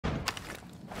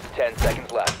10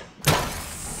 seconds left.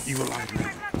 You alive, man.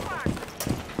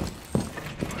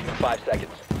 5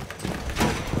 seconds.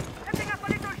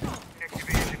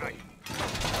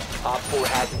 Op 4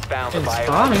 hasn't found the It's biohazard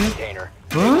spawning. container.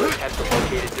 Huh? Attempts are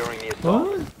located during the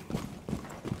assault. What?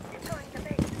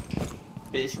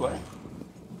 Bitch, what?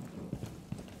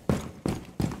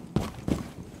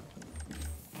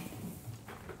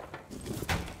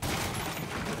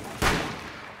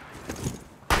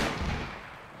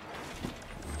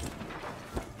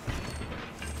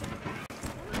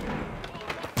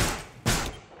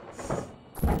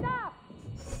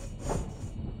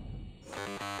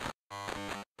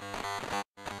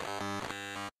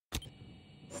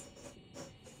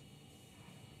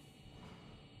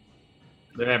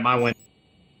 They're at my window.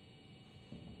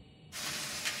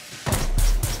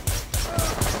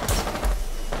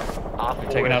 Op 4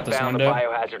 taking has out this found window? the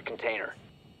biohazard container.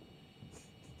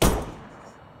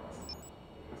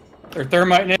 They're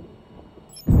thermite.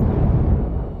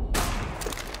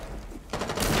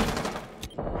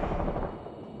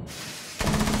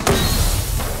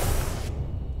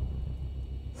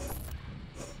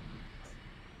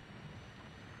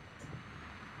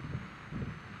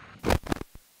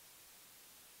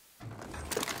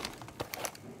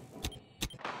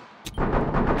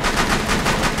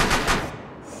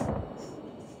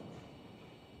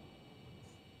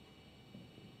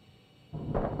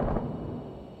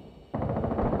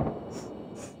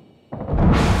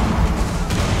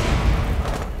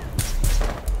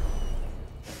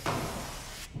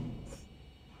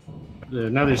 There's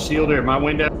another shielder at my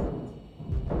window.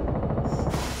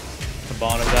 The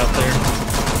Bonnet out there.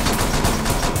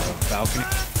 Balcony.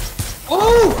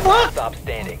 Oh, fuck! Stop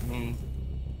standing.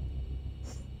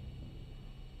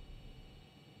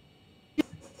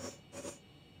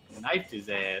 Knifed his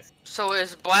ass. So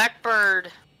is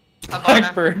Blackbird a Bonner?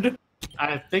 Blackbird.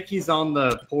 I think he's on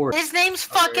the porch. His name's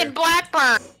fucking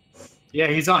Blackbird. Yeah,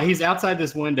 he's outside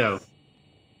this window.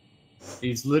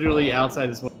 He's literally outside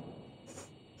this window.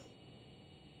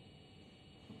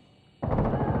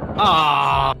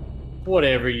 Ah,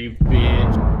 whatever, you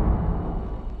bitch.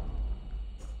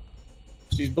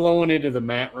 She's blowing into the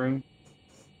mat room.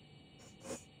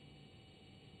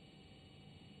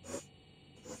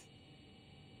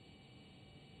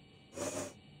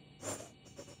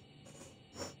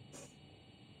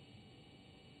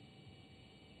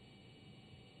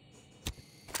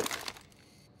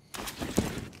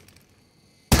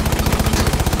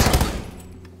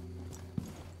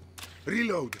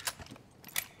 Reload.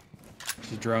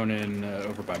 She's droning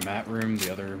over by Matt room,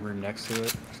 the other room next to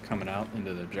it. She's coming out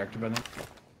into the objective, I think.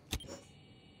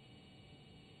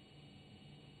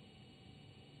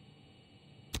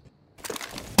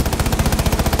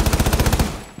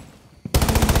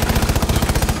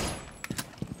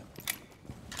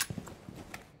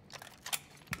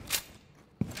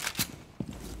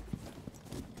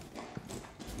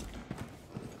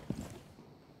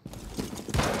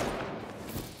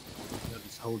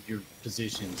 Just hold your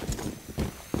positions.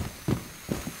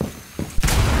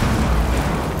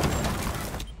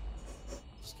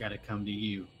 Just gotta come to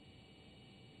you.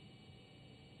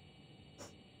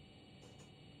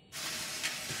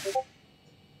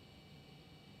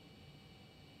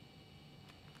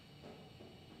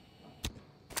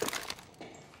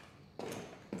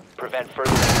 Prevent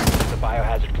further access to the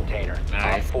biohazard container.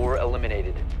 Nice. Op 4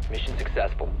 eliminated. Mission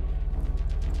successful.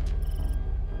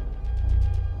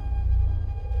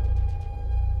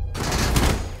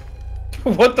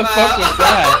 What the fuck was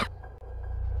that?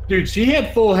 Dude, she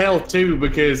had full health too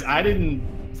because I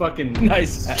didn't fucking.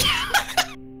 Nice.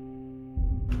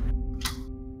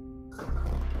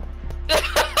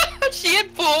 She had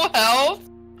full health.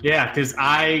 Yeah, because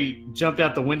I jumped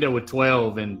out the window with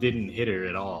 12 and didn't hit her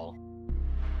at all.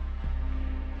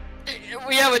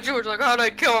 Yeah, but George like, how did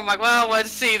I kill him? I'm like, well,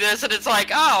 let's see this, and it's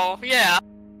like, oh, yeah.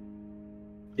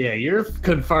 Yeah, you're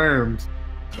confirmed.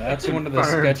 That's one of the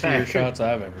Confirmed sketchier hacker. shots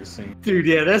I've ever seen. Dude,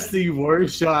 yeah, that's the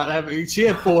worst shot. I mean, she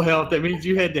had full health. That means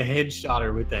you had to headshot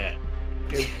her with that.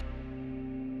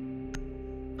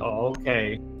 Oh,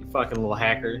 okay. You fucking little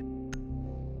hacker.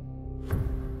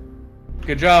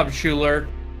 Good job, Schuler.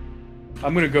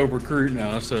 I'm gonna go recruit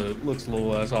now, so it looks a little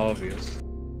less obvious.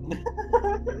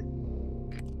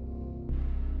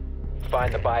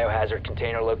 Find the biohazard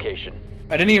container location.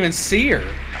 I didn't even see her.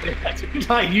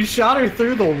 Like, you shot her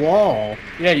through the wall.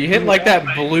 Yeah, you hit like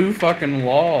that blue fucking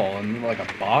wall and like a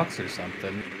box or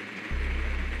something.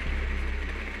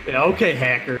 Yeah, okay,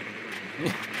 hacker.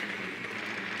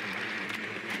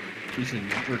 You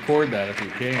should record that if you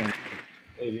can.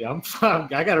 Hey,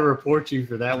 I gotta report you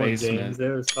for that one, Basement. James.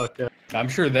 That was fucked up. I'm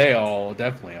sure they all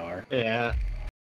definitely are. Yeah.